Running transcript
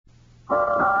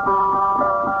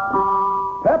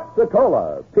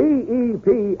Pepsi-Cola,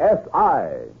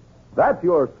 P-E-P-S-I. That's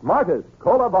your smartest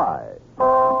cola buy.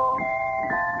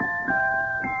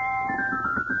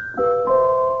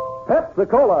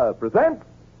 Pepsi-Cola presents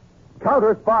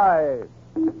Counterspy.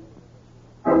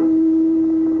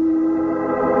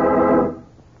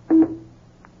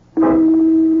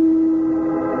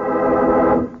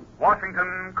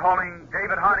 Washington calling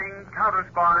David Harding,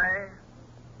 Counterspy.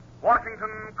 Washington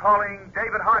calling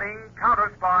David Harding,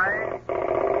 Counterspy.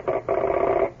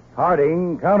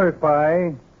 Harding,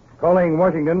 Counterspy. Calling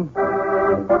Washington.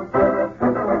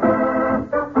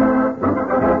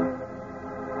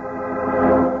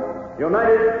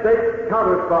 United States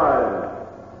Counterspies,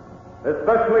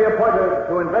 especially appointed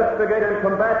to investigate and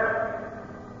combat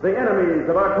the enemies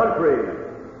of our country,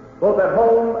 both at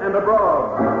home and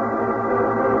abroad.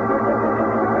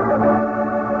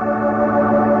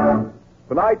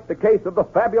 Tonight, the case of the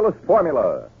fabulous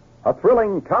formula, a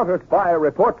thrilling counter-spy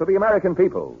report to the American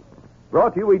people.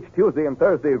 Brought to you each Tuesday and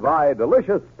Thursday by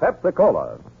delicious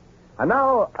Pepsi-Cola. And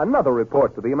now, another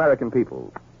report to the American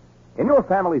people. In your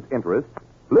family's interest,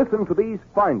 listen to these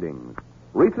findings,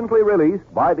 recently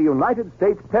released by the United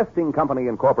States Testing Company,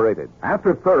 Incorporated.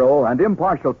 After thorough and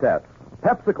impartial tests,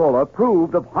 Pepsi-Cola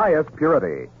proved of highest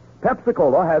purity.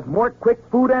 Pepsi-Cola has more quick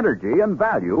food energy and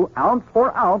value, ounce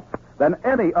for ounce, than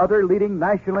any other leading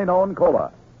nationally known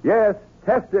cola. Yes,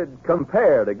 tested,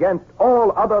 compared against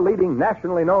all other leading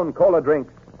nationally known cola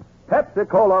drinks,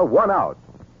 Pepsi-Cola won out.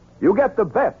 You get the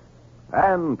best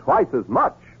and twice as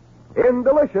much in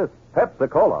delicious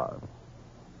Pepsi-Cola.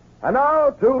 And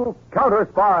now to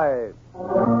Counterspy.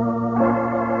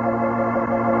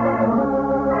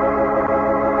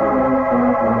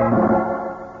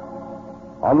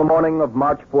 On the morning of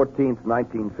March 14th,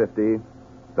 1950,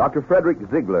 Dr. Frederick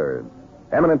Ziegler,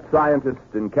 eminent scientist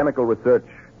in chemical research,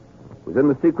 was in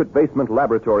the secret basement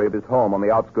laboratory of his home on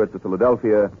the outskirts of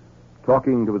Philadelphia,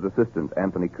 talking to his assistant,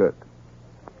 Anthony Kirk.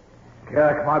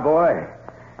 Kirk, my boy,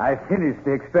 I finished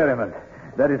the experiment.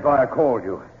 That is why I called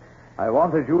you. I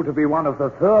wanted you to be one of the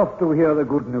first to hear the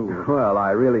good news. Well,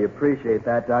 I really appreciate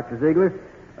that, Dr. Ziegler.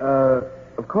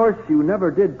 Of course, you never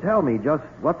did tell me just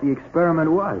what the experiment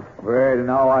was. Well,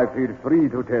 now I feel free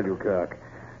to tell you, Kirk.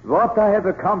 What I have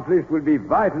accomplished will be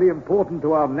vitally important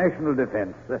to our national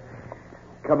defense.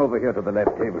 Come over here to the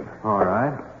left table. All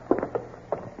right.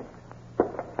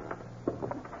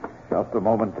 Just a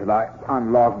moment till I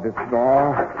unlock this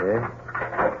door. Okay.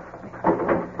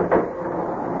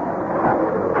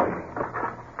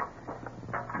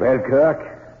 Well, Kirk,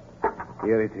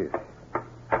 here it is.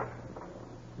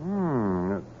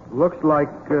 It looks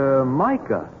like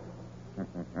mica.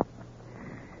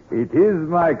 It is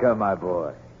mica, my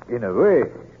boy. In a way.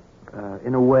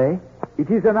 In a way? It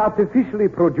is an artificially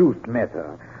produced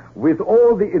matter with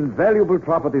all the invaluable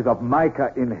properties of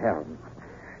mica inherent.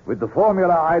 With the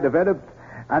formula I developed,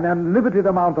 an unlimited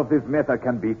amount of this matter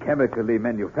can be chemically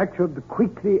manufactured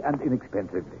quickly and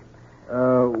inexpensively.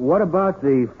 What about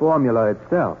the formula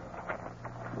itself?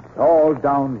 It's all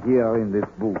down here in this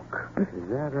book. Is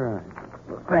that right?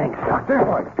 Thanks, Doctor.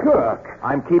 Why, Kirk.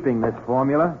 I'm keeping this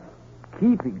formula.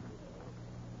 Keeping?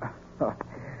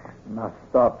 Now,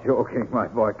 stop joking, my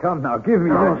boy. Come now, give me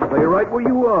No, that. stay right where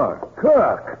you are.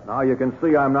 Kirk! Now you can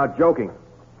see I'm not joking.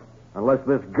 Unless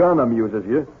this gun amuses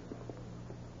you.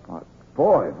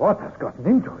 Boy, what has gotten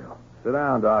into you? Sit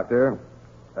down, Doctor.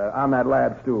 On that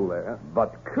lab stool there.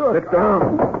 But, Kirk... Sit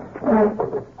down.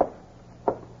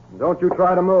 Don't you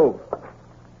try to move.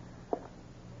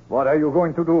 What are you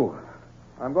going to do?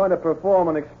 I'm going to perform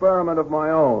an experiment of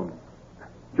my own.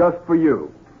 Just for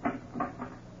you.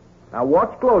 Now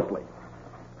watch closely.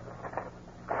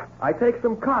 I take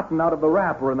some cotton out of the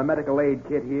wrapper in the medical aid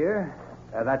kit here.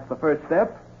 That's the first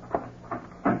step.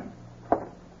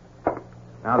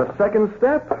 Now the second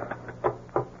step.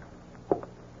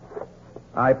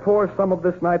 I pour some of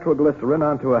this nitroglycerin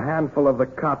onto a handful of the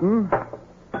cotton.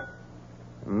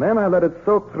 And then I let it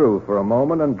soak through for a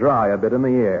moment and dry a bit in the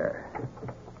air.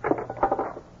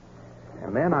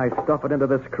 And then I stuff it into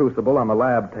this crucible on the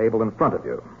lab table in front of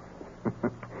you.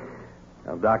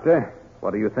 Now, Doctor,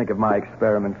 what do you think of my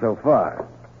experiment so far?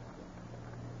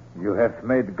 You have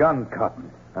made gun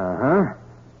cotton. Uh-huh.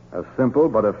 A simple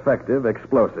but effective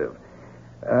explosive.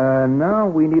 Now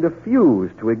we need a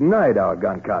fuse to ignite our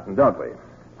gun cotton, don't we?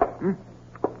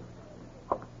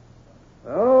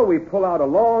 Oh, we pull out a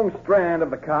long strand of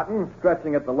the cotton,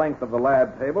 stretching at the length of the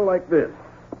lab table like this.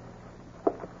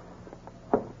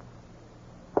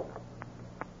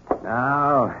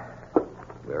 Now,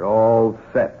 we're all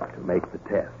set to make the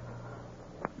test.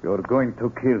 You're going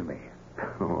to kill me.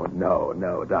 Oh,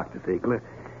 no, Dr. Ziegler.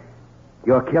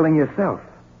 You're killing yourself.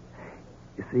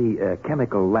 You see,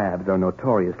 chemical labs are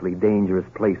notoriously dangerous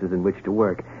places in which to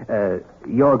work.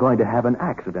 You're going to have an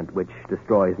accident which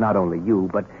destroys not only you,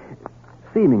 but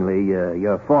seemingly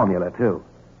your formula, too.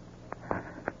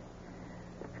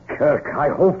 Kirk, I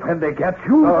hope when they get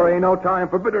you... Sorry, no time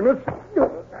for bitterness.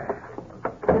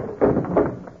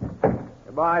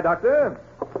 Goodbye, Doctor.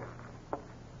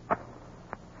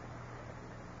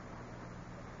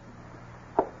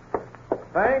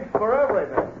 Thanks for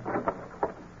everything.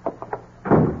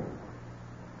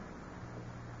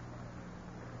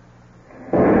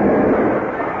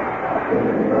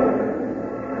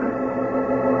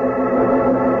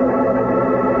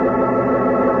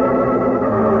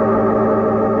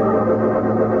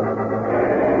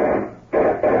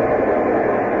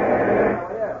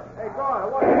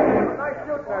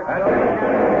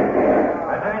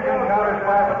 Attention,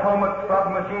 Counterspy Potomac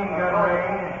submachine gun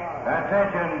range.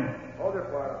 Attention.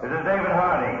 This is David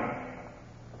Harding.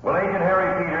 Will Agent Harry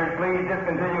Peters please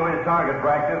discontinue his target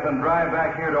practice and drive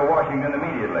back here to Washington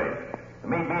immediately?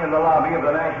 Meet me in the lobby of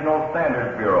the National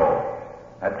Standards Bureau.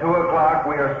 At 2 o'clock,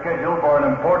 we are scheduled for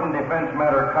an important defense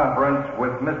matter conference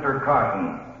with Mr.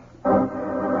 Carson.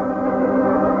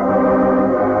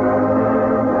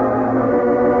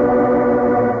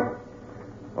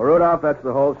 Well, Rudolph, that's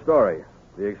the whole story.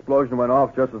 The explosion went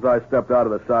off just as I stepped out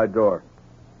of the side door.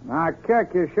 Now,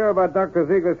 Kirk, you're sure about Dr.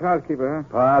 Ziegler's housekeeper, huh?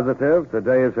 Positive.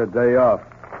 Today is her day off.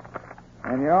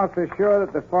 And you're also sure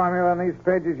that the formula in these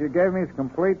pages you gave me is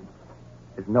complete?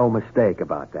 There's no mistake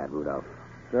about that, Rudolph.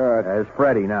 Good. There's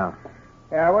Freddie now.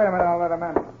 Yeah, wait a minute. I'll let him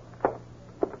in.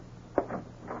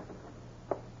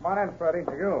 Come on in, Freddie.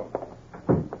 You.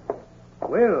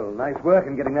 Well, nice work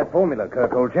in getting that formula,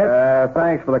 Kirk, old chap.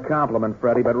 Thanks for the compliment,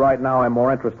 Freddie, but right now I'm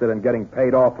more interested in getting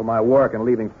paid off for my work and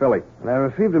leaving Philly. I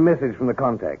received a message from the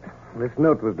contact. This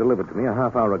note was delivered to me a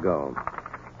half hour ago.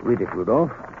 Read it,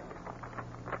 Rudolph.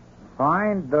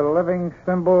 Find the living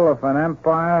symbol of an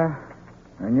empire,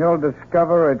 and you'll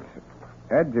discover it's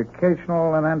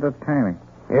educational and entertaining.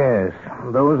 Yes,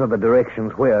 those are the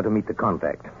directions where to meet the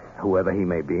contact, whoever he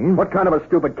may be. What kind of a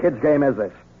stupid kid's game is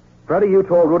this? Freddie, you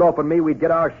told Rudolph and me we'd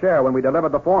get our share when we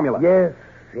delivered the formula.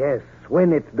 Yes,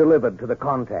 when it's delivered to the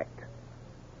contact.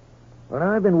 Well,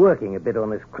 I've been working a bit on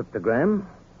this cryptogram.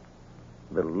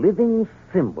 The living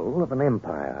symbol of an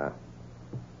empire.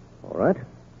 All right.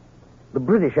 The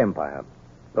British Empire.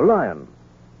 The lion.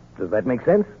 Does that make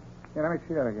sense? Yeah, let me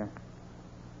see that again.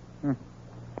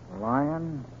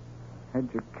 Lion,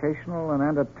 educational and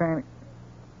entertaining.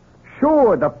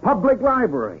 Sure, the public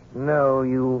library. No,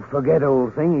 you forget,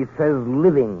 old thing. It says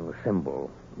living symbol.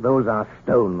 Those are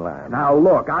stone lions. Now,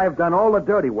 look, I've done all the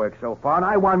dirty work so far, and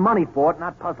I want money for it,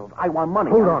 not puzzles. I want money.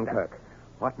 Hold on, Kirk.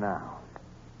 What now?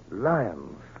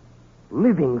 Lions.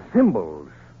 Living symbols.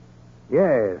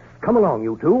 Yes. Come along,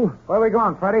 you two. Where are we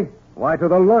going, Freddie? Why, to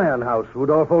the Lion House,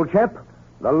 Rudolph, old chap.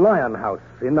 The Lion House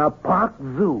in the Park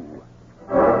Zoo.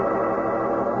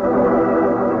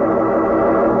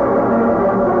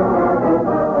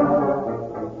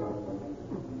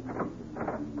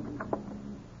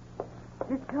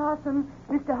 Miss Carson,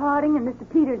 Mr. Harding, and Mr.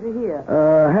 Peters are here.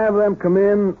 Have them come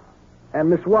in. And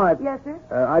Miss White. Yes, sir?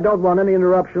 I don't want any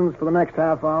interruptions for the next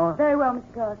half hour. Very well,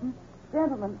 Mr. Carson.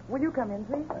 Gentlemen, will you come in,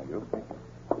 please? Thank you.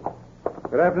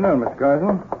 Good afternoon, Mr.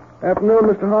 Carson. Afternoon,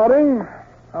 Mr. Harding.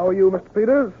 How are you, Mr.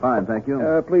 Peters? Fine, thank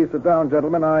you. Please sit down,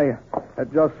 gentlemen. I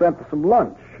had just sent for some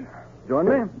lunch. Join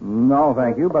me? No,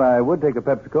 thank you, but I would take a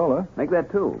Pepsi-Cola. Make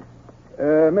that two.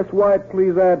 Miss White,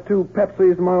 please add 2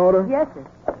 Pepsis to my order. Yes, sir.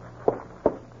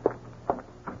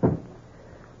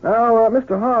 Now,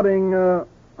 Mr. Harding,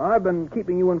 I've been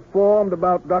keeping you informed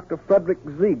about Dr. Frederick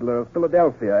Ziegler of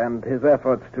Philadelphia and his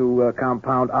efforts to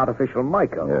compound artificial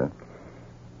mica. Yeah.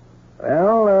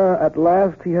 Well, at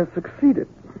last he has succeeded.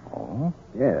 Oh?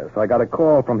 Yes, I got a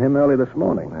call from him early this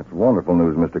morning. Well, that's wonderful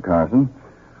news, Mr. Carson.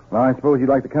 Well, I suppose you'd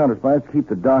like the counterspies to keep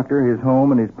the doctor, his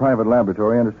home, and his private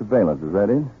laboratory under surveillance. Is that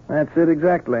it? That's it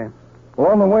exactly.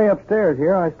 Well, on the way upstairs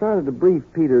here, I started to brief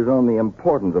Peters on the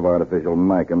importance of artificial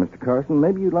mica. Mr. Carson,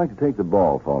 maybe you'd like to take the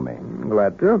ball for me.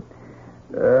 Glad to.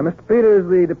 Mr. Peters,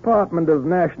 the Department of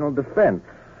National Defense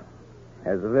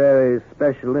has a very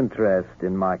special interest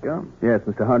in mica. Yes,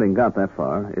 Mr. Harding got that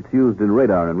far. It's used in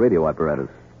radar and radio apparatus.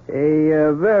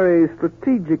 A very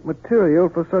strategic material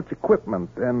for such equipment,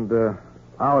 and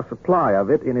our supply of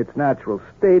it in its natural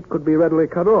state could be readily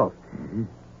cut off. Mm-hmm.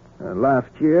 Last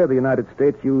year, the United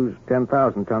States used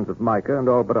 10,000 tons of mica, and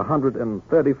all but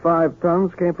 135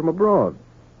 tons came from abroad.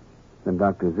 Then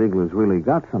Dr. Ziegler's really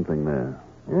got something there.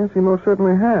 Yes, he most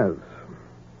certainly has.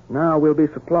 Now we'll be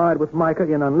supplied with mica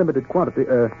in unlimited quantity.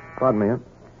 Pardon me.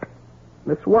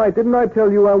 Miss White, didn't I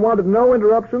tell you I wanted no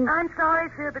interruption? I'm sorry,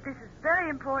 sir, but this is very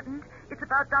important. It's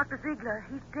about Dr. Ziegler.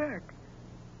 He's dead.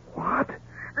 What?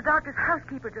 The doctor's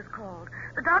housekeeper just called.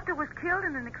 The doctor was killed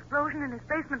in an explosion in his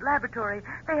basement laboratory.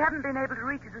 They haven't been able to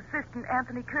reach his assistant,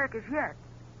 Anthony Kirk, as yet.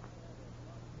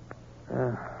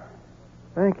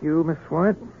 Thank you, Miss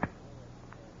White.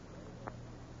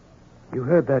 You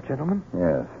heard that, gentlemen?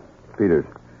 Yes. Peters,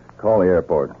 call the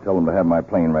airport. Tell them to have my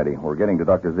plane ready. We're getting to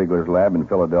Dr. Ziegler's lab in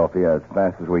Philadelphia as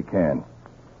fast as we can.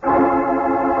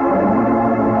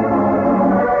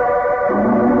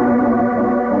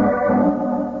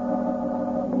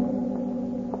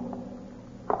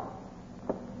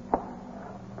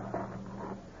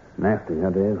 Nasty, huh,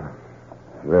 Dave?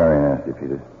 Very nasty,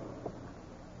 Peters.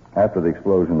 After the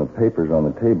explosion, the papers on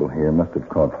the table here must have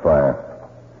caught fire.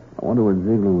 I wonder what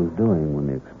Ziegler was doing when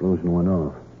the explosion went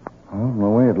off. Well, the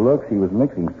way it looks, he was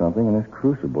mixing something in this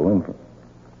crucible.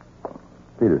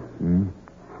 Peters.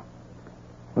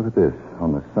 Look at this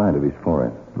on the side of his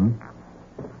forehead.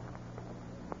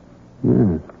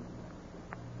 Yes.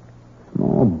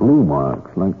 Small blue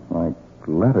marks, like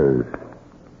letters.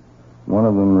 One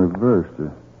of them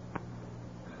reversed.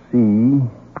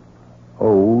 C-O-T.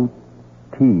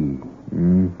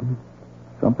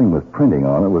 Something with printing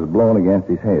on it was blown against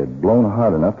his head, blown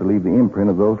hard enough to leave the imprint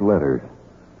of those letters.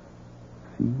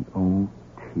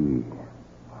 C-O-T.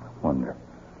 I wonder.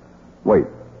 Wait.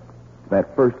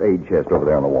 That first aid chest over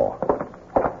there on the wall.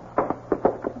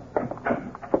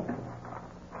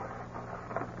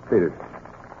 Peters,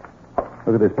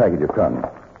 look at this package of cotton.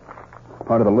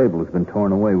 part of the label has been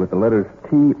torn away with the letters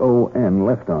T-O-N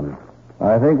left on it.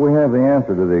 I think we have the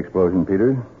answer to the explosion,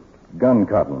 Peters. Gun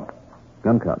cotton.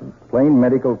 Gun cotton? Plain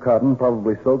medical cotton,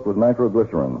 probably soaked with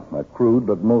nitroglycerin, a crude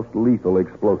but most lethal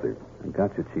explosive. I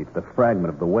got you, Chief. The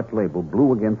fragment of the wet label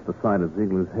blew against the side of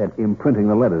Ziegler's head, imprinting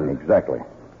the letters. Exactly.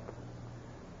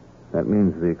 That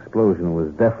means the explosion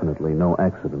was definitely no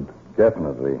accident.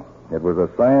 Definitely. It was a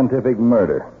scientific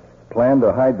murder, planned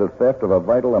to hide the theft of a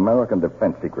vital American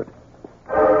defense secret.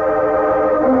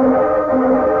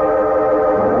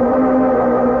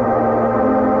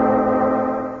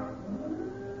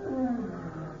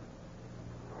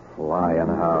 Fly in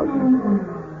the house.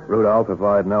 Rudolph, if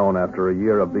I'd known after a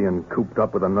year of being cooped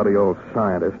up with a nutty old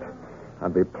scientist,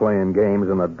 I'd be playing games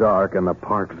in the dark in the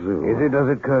park zoo. Easy does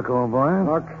it, Kirk, old boy.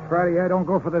 Look, Friday, I don't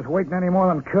go for this waiting any more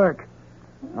than Kirk.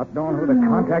 Not knowing who the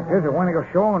contact is or when he'll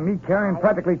show, and me carrying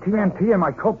practically TNT in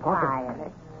my coat pocket.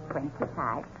 Violet,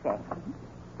 25 seconds.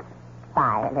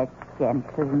 Violet,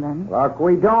 gentlemen. Look,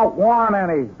 we don't want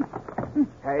any.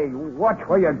 Hey, watch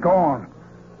where you're going.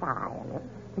 Violet,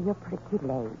 for your pretty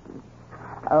lady.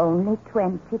 Only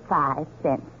 25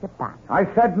 cents a box. I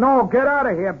said no. Get out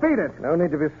of here. Beat it. No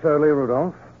need to be surly,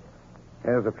 Rudolph.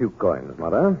 Here's a few coins,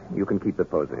 Mother. You can keep the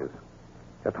posies.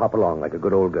 Just hop along like a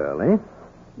good old girl, eh?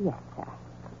 Yes, sir.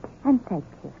 And thank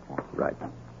you, sir. Right.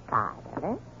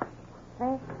 Violet,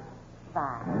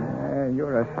 Violet.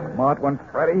 You're a smart one,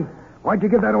 Freddie. Why'd you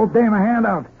give that old dame a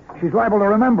handout? She's liable to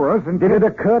remember us and... Did it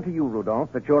occur to you,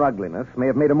 Rudolph, that your ugliness may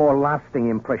have made a more lasting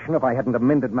impression if I hadn't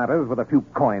amended matters with a few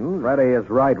coins? Freddie is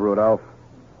right, Rudolph.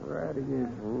 Freddie is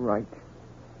right.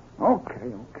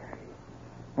 Okay.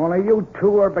 Only you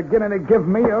two are beginning to give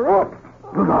me a rope.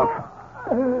 Rudolph!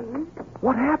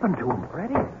 What happened to him,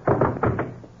 Freddie?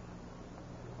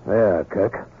 There,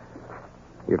 Kirk.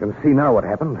 You can see now what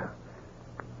happened.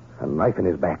 A knife in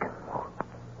his back.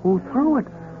 Who threw it?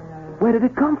 Where did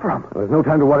it come from? There's no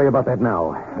time to worry about that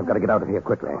now. I've got to get out of here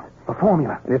quickly. The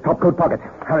formula. In his topcoat pocket.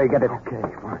 Hurry, get it. Okay,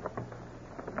 fine.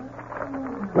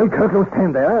 Well, Kirk, you'll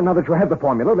stand there. Now that you have the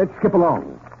formula, let's skip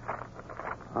along.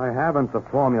 I haven't the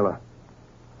formula.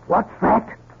 What's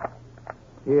that?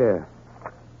 Here.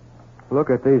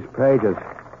 Look at these pages.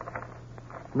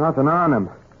 Nothing on them.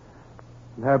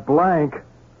 They're blank.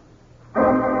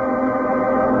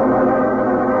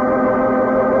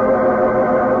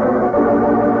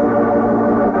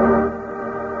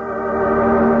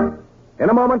 In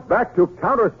a moment, back to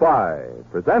Counterspy,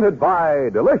 presented by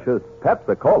delicious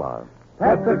Pepsi-Cola.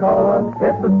 Pepsi-Cola,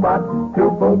 hit the spot.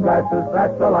 2 full glasses,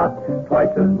 that's a lot.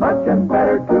 Twice as much and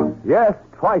better, too. Yes,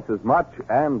 twice as much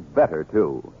and better,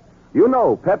 too. You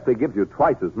know Pepsi gives you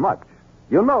twice as much.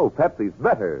 You know Pepsi's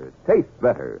better, tastes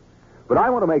better. But I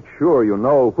want to make sure you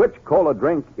know which cola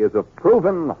drink is of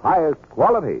proven highest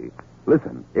quality.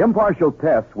 Listen. Impartial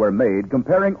tests were made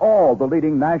comparing all the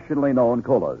leading nationally known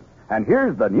colas. And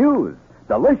here's the news.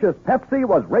 Delicious Pepsi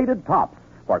was rated tops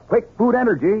for quick food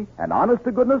energy and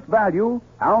honest-to-goodness value,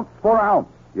 ounce for ounce.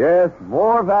 Yes,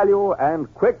 more value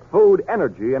and quick food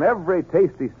energy in every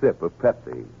tasty sip of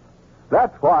Pepsi.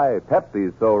 That's why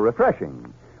Pepsi's so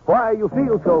refreshing. Why you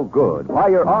feel so good, why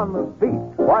you're on the feet,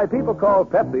 why people call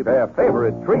Pepsi their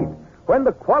favorite treat, when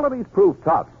the quality's proof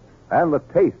tops and the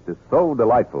taste is so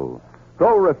delightful,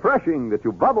 so refreshing that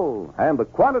you bubble and the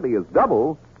quantity is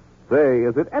double. Say,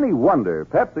 is it any wonder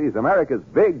Pepsi's America's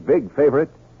big, big favorite?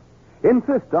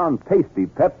 Insist on tasty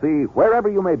Pepsi wherever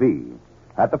you may be.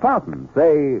 At the fountain,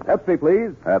 say, Pepsi,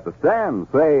 please. At the stand,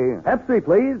 say, Pepsi,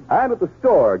 please. And at the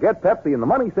store, get Pepsi in the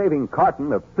money-saving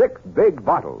carton of 6 big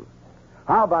bottles.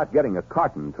 How about getting a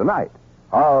carton tonight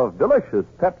of delicious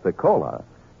Pepsi-Cola?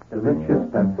 Delicious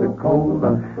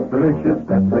Pepsi-Cola, delicious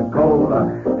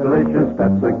Pepsi-Cola, delicious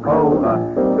Pepsi-Cola,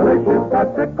 delicious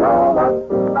Pepsi-Cola.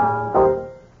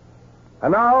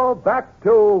 And now, back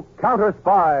to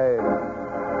Counterspy.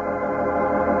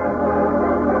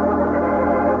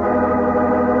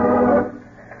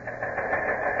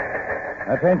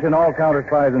 Attention all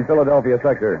counterspies in Philadelphia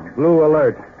sector. Blue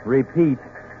alert. Repeat,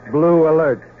 blue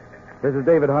alert. This is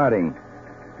David Harding.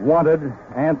 Wanted,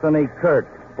 Anthony Kirk,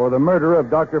 for the murder of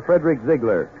Dr. Frederick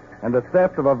Ziegler and the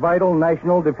theft of a vital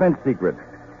national defense secret.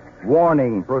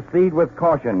 Warning, proceed with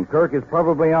caution. Kirk is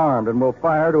probably armed and will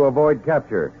fire to avoid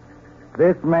capture.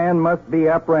 This man must be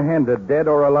apprehended, dead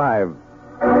or alive.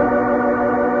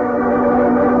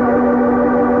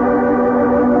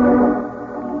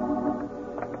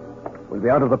 We'll be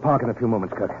out of the park in a few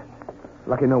moments, Kirk.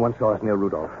 Lucky no one saw us near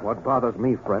Rudolph. What bothers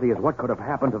me, Freddie, is what could have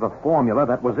happened to the formula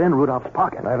that was in Rudolph's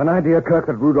pocket. I have an idea, Kirk,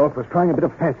 that Rudolph was trying a bit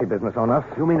of fancy business on us.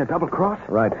 You mean a double cross?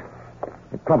 Right.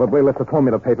 It probably left the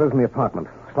formula papers in the apartment.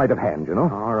 Sleight of hand, you know?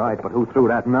 All right, but who threw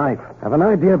that knife? I have an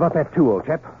idea about that, too, old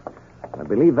chap. I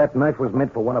believe that knife was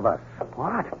meant for one of us.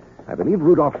 What? I believe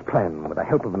Rudolph's plan, with the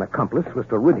help of an accomplice, was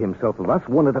to rid himself of us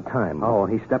one at a time. Oh,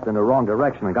 he stepped in the wrong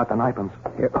direction and got the knife and...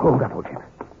 Here, hold up, old chap.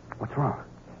 What's wrong?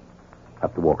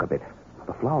 Have to walk a bit.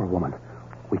 The flower woman.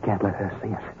 We can't let her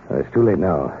see us. It's too late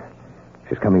now.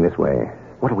 She's coming this way.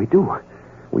 What do we do?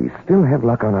 We still have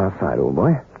luck on our side, old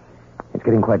boy. It's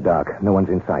getting quite dark. No one's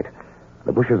in sight.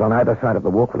 The bushes on either side of the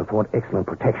walk will afford excellent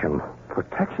protection.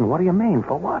 Protection? What do you mean?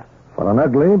 For what? For an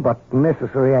ugly but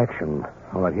necessary action.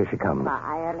 All right, here she comes.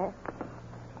 Violet.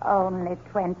 Only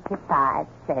 25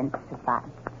 cents a bunch.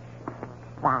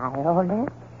 Violet?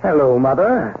 Hello,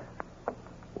 Mother.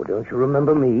 Well, don't you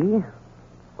remember me?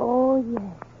 Oh,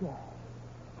 yes.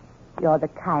 You're the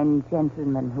kind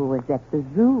gentleman who was at the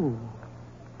zoo.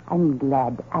 I'm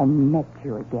glad I met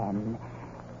you again.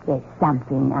 There's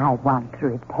something I want to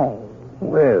repay.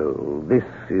 Well, this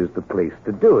is the place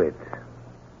to do it.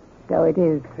 So it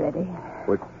is, Freddie.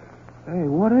 Hey,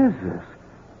 what is this?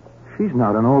 She's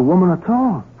not an old woman at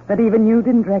all. But even you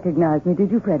didn't recognize me,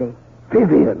 did you, Freddie?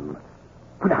 Vivian.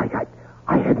 But I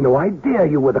had no idea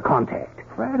you were the contact.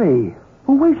 Freddie,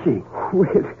 who is she?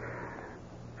 Well,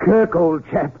 Kirk, old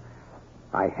chap,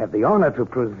 I have the honor to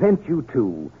present you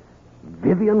to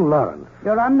Vivian Lawrence.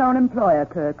 Your unknown employer,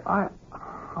 Kirk. I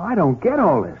don't get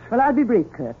all this. Well, I'll be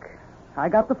brief, Kirk. I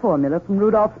got the formula from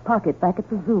Rudolph's pocket back at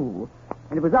the zoo.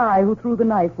 And it was I who threw the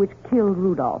knife which killed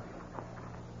Rudolph.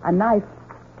 A knife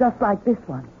just like this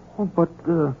one. Oh, but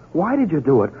why did you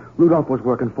do it? Rudolph was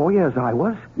working for you as I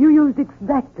was. You used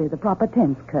exactly the proper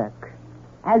tense, Kirk.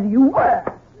 As you were.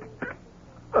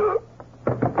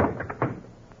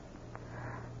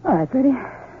 All right, Freddie.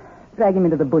 Drag him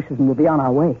into the bushes and we'll be on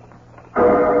our way.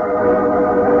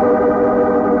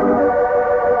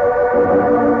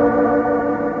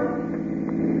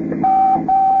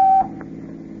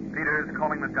 Peters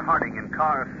calling Mr. Harding in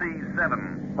car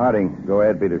C7. Harding, go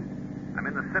ahead, Peters. I'm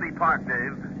in the city park,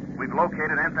 Dave. We've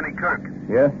located Anthony Kirk.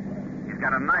 Yeah? He's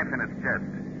got a knife in his chest.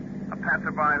 A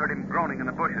passerby heard him groaning in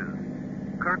the bushes.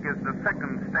 Kirk is the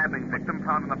second stabbing victim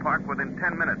found in the park within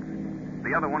 10 minutes.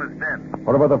 The other one is dead.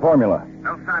 What about the formula?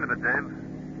 No sign of it, Dave.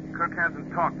 Kirk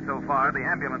hasn't talked so far. The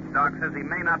ambulance doc says he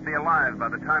may not be alive by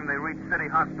the time they reach City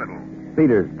Hospital.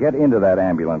 Peters, get into that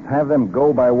ambulance. Have them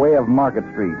go by way of Market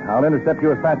Street. I'll intercept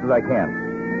you as fast as I can.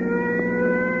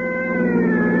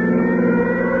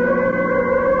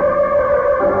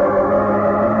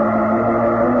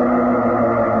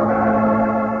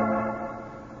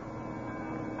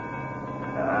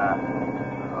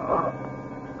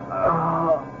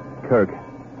 Kirk,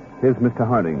 here's Mr.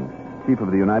 Harding, Chief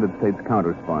of the United States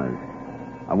Counterspies.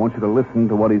 I want you to listen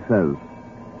to what he says.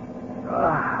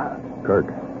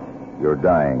 Kirk, you're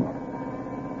dying.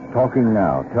 Talking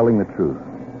now, telling the truth,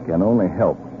 can only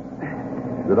help.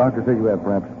 The doctor said you have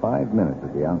perhaps 5 minutes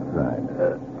at the outside.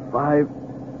 5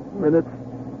 minutes?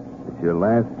 It's your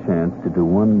last chance to do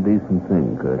one decent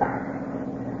thing, Kirk.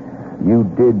 You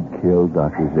did kill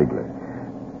Dr. Ziegler.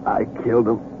 I killed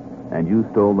him. And you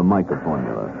stole the mica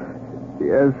formula.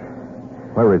 Yes.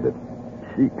 Where is it?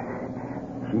 She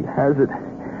has it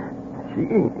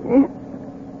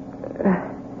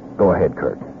Go ahead,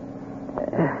 Kirk.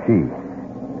 She.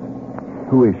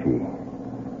 Who is she?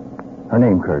 Her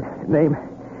name, Kirk. Name?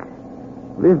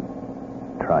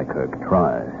 Try, Kirk.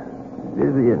 Try.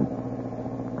 Vivian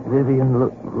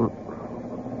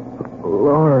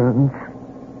Lawrence.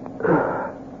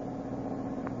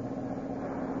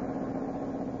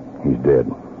 He's dead.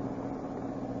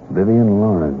 Vivian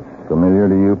Lawrence. Familiar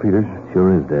to you, Peters?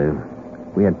 Sure is, Dave.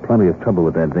 We had plenty of trouble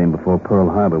with that dame before Pearl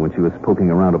Harbor when she was poking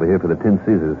around over here for the Tin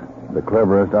Caesars. The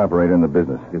cleverest operator in the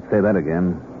business. You'd say that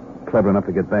again. Clever enough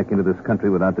to get back into this country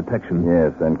without detection.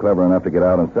 Yes, and clever enough to get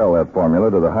out and sell that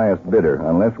formula to the highest bidder,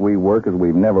 unless we work as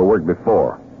we've never worked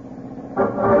before.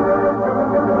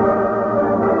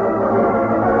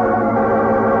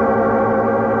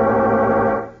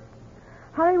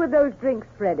 Hurry with those drinks,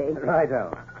 Freddie.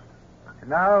 Righto.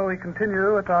 Now we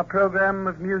continue with our program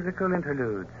of musical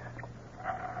interludes.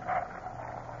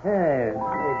 Yes,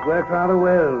 it worked rather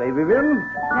well, eh, Vivian?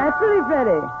 Naturally,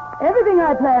 Freddie. Everything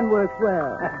I plan works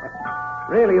well.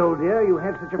 Really, old dear, you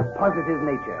have such a positive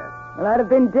nature. Well, I'd have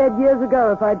been dead years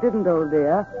ago if I didn't, old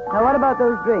dear. Now, what about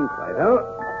those drinks?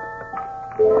 Righto.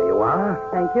 Here you are.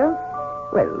 Thank you.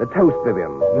 Well, a toast,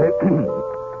 Vivian.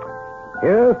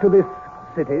 Here's to this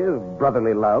city of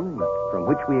brotherly love from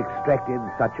which we extracted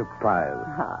such a prize.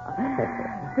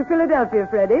 To Philadelphia,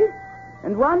 Freddie.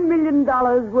 And $1 million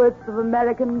worth of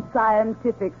American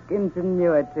scientific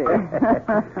ingenuity.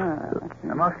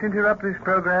 I must interrupt this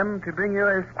program to bring you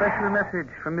a special message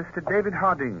from Mr. David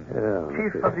Harding,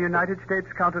 Chief of the United States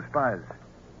Counterspies.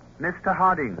 Mr.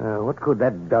 Harding. What could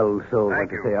that dull soul Thank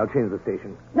like you. to say? I'll change the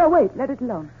station. No, wait. Let it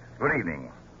alone. Good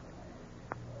evening.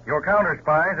 Your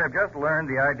counterspies have just learned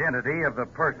the identity of the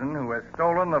person who has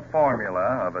stolen the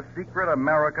formula of a secret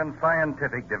American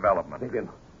scientific development. Vivian.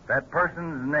 That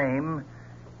person's name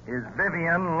is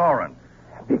Vivian Lawrence.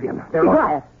 Vivian. Be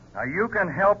quiet. Now, you can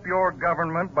help your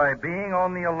government by being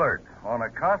on the alert, on a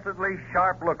constantly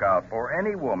sharp lookout for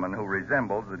any woman who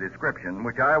resembles the description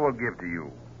which I will give to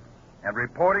you, and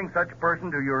reporting such person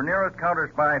to your nearest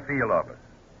counterspy field office.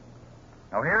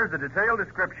 Now, here's the detailed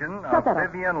description of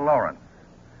Vivian Lawrence.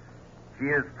 She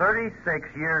is 36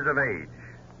 years of age.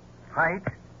 Height?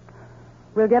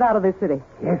 We'll get out of this city.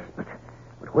 Yes, but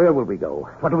where will we go?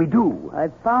 What do we do?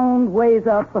 I've found ways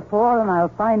out before, and I'll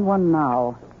find one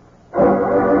now.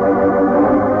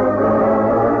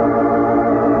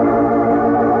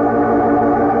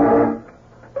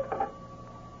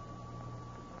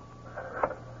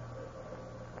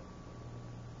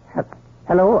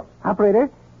 Hello, operator.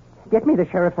 Get me the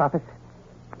sheriff's office.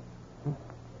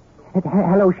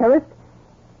 Hello, Sheriff.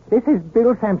 This is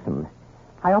Bill Sampson.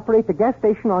 I operate the gas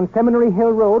station on Seminary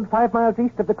Hill Road, 5 miles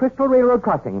east of the Crystal Railroad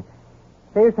crossing.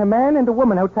 There's a man and a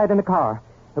woman outside in a car,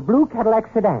 a blue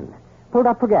Cadillac sedan, pulled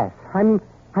up for gas. I'm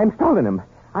stalling him.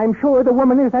 I'm sure the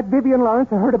woman is that Vivian Lawrence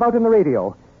I heard about in the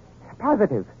radio.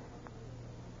 Positive.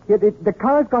 The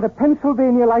car's got a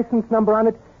Pennsylvania license number on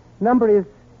it. Number is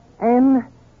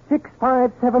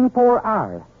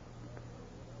N6574R.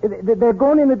 They're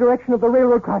going in the direction of the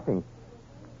railroad crossing.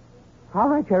 All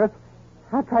right, Sheriff.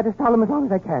 I'll try to stall them as long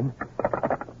as I can.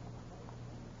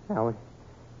 Now,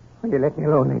 will you let me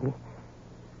alone, lady?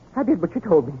 I did what you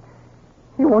told me.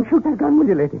 You won't shoot that gun, will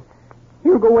you, lady?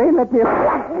 You'll go away and let me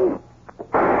alone.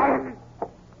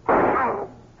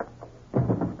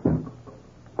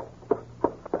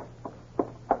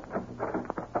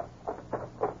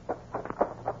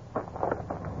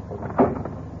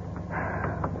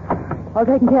 All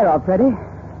taken care of, Freddie.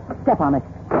 Step on it.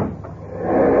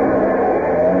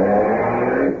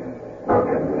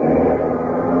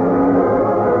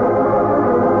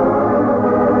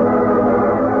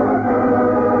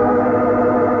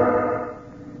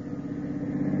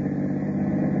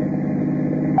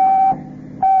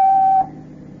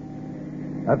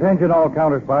 Attention all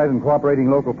counterspies and cooperating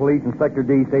local police in Sector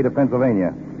D, State of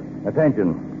Pennsylvania.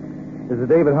 Attention. This is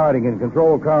David Harding in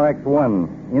Control Car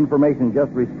X1. Information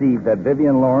just received that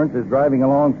Vivian Lawrence is driving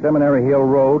along Seminary Hill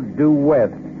Road, due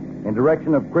west, in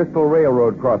direction of Crystal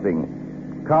Railroad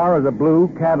crossing. Car is a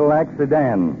blue Cadillac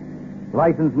sedan.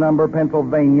 License number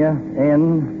Pennsylvania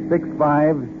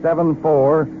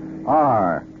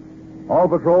N6574R. All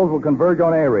patrols will converge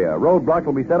on area. Roadblocks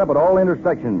will be set up at all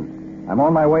intersections. I'm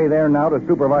on my way there now to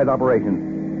supervise operations.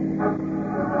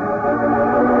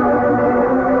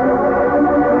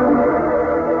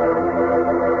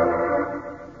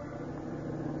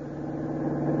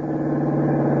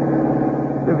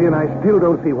 Vivian, I still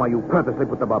don't see why you purposely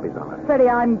put the bobbies on us. Freddie,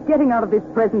 I'm getting out of this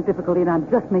present difficulty, and I'm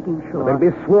just making sure. They'll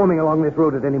be swarming along this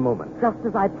road at any moment. Just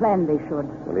as I planned they should.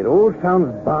 Well, it all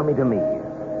sounds balmy to me.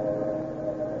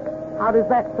 How does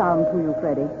that sound to you,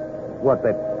 Freddie? What,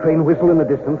 that train whistle in the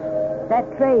distance? That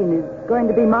train is going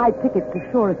to be my ticket to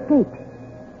sure escape.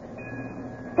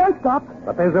 Don't stop.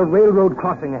 But there's a railroad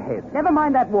crossing ahead. Never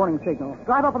mind that warning signal.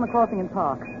 Drive up on the crossing and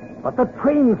park. But the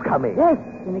train's coming. Yes,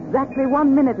 in exactly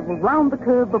 1 minute it will round the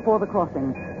curve before the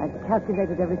crossing. I've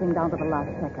calculated everything down to the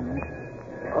last second.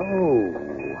 Oh,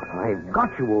 I've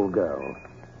got you, old girl.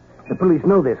 The police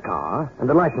know this car and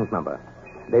the license number.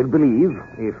 They'll believe,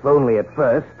 if only at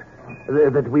first,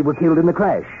 that we were killed in the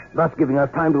crash, thus giving us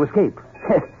time to escape.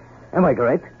 Am I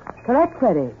correct? Correct,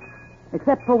 Freddie.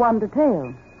 Except for one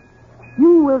detail.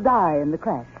 You will die in the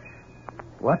crash.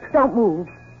 What? Don't move.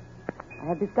 I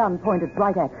have this gun pointed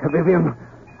right at you. Vivian.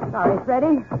 Sorry,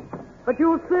 Freddie. But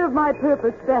you'll serve my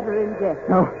purpose better in death.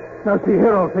 No, see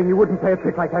here, old thing. You wouldn't play a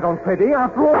trick like that on Freddie.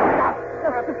 After all...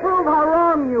 Just to prove how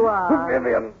wrong you are.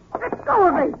 Vivian. Let go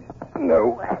of me.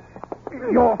 No.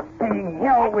 You're staying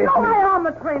here with Go me. my arm.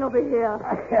 The train will be here.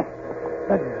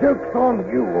 The joke's on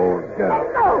you, old girl.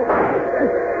 Let go.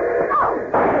 No.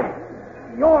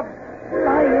 You're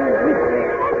lying with me.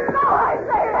 Let go, I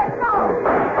say. Let go.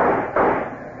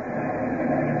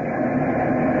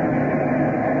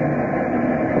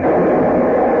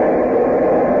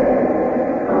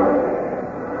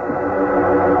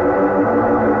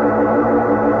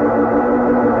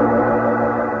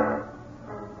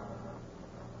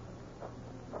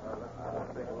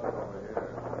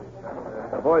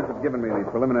 The boys have given me the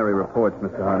preliminary reports,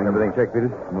 Mr. Harding. Everything checked,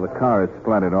 Peters? Well, the car is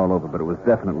splattered all over, but it was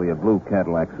definitely a blue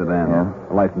Cadillac sedan. Yeah?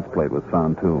 The license plate was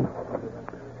found, too.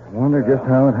 I wonder just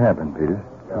how it happened, Peters.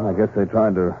 Well, I guess they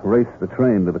tried to race the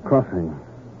train to the crossing.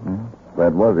 If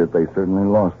that was it, they certainly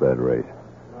lost that race.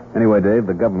 Anyway, Dave,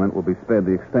 the government will be spared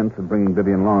the expense of bringing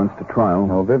Vivian Lawrence to trial.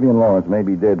 Well, Vivian Lawrence may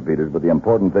be dead, Peters, but the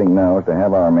important thing now is to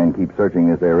have our men keep searching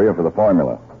this area for the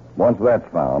formula. Once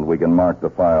that's found, we can mark the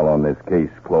file on this case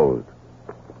closed.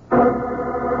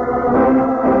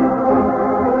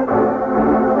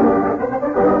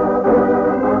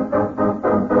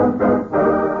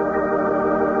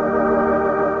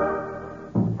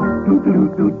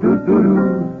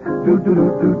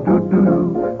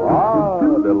 Ah,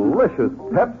 delicious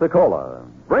Pepsi-Cola.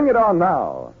 Bring it on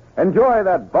now. Enjoy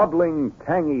that bubbling,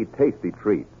 tangy, tasty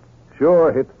treat.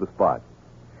 Sure hits the spot.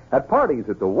 At parties,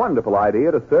 it's a wonderful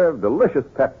idea to serve delicious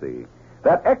Pepsi.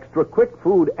 That extra quick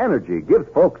food energy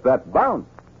gives folks that bounce,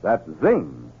 that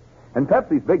zing. And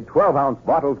Pepsi's big 12-ounce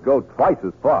bottles go twice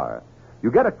as far. You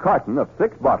get a carton of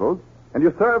 6 bottles, and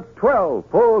you serve 12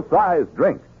 full-size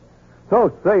drinks.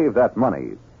 So save that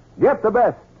money. Get the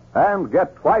best and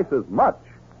get twice as much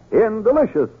in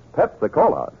delicious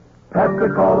Pepsi-Cola.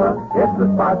 Pepsi-Cola, it's the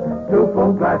spot. 2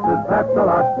 full glasses, that's a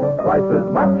lot. Twice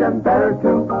as much and better,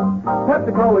 too.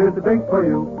 Pepsi-Cola is the drink for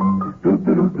you.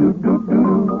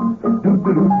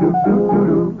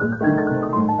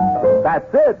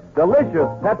 That's it. Delicious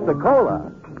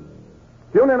Pepsi-Cola.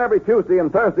 Tune in every Tuesday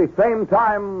and Thursday, same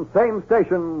time, same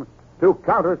station, to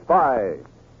Counterspy.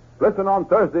 Listen on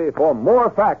Thursday for more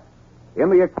facts in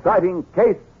the exciting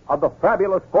case of the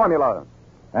fabulous formula.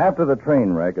 After the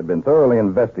train wreck had been thoroughly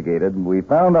investigated, we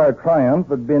found our triumph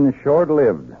had been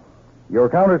short-lived. Your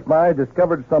Counterspy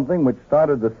discovered something which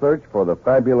started the search for the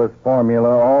fabulous formula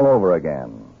all over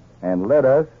again and led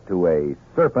us to a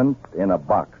serpent in a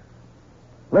box.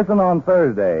 Listen on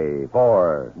Thursday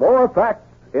for More facts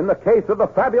in the case of the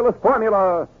fabulous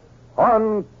formula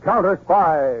on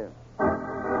Counterspy.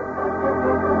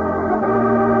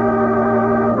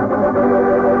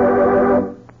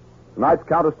 Tonight's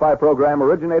Counterspy program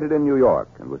originated in New York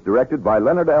and was directed by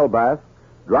Leonard L. Bass,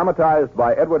 dramatized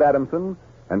by Edward Adamson,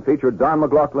 and featured Don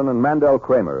McLaughlin and Mandel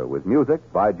Kramer, with music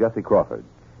by Jesse Crawford.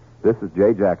 This is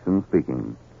Jay Jackson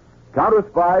speaking.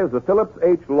 Counterspy is a Phillips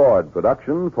H. Lord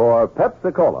production for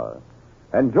Pepsi-Cola.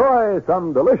 Enjoy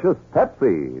some delicious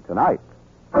Pepsi tonight.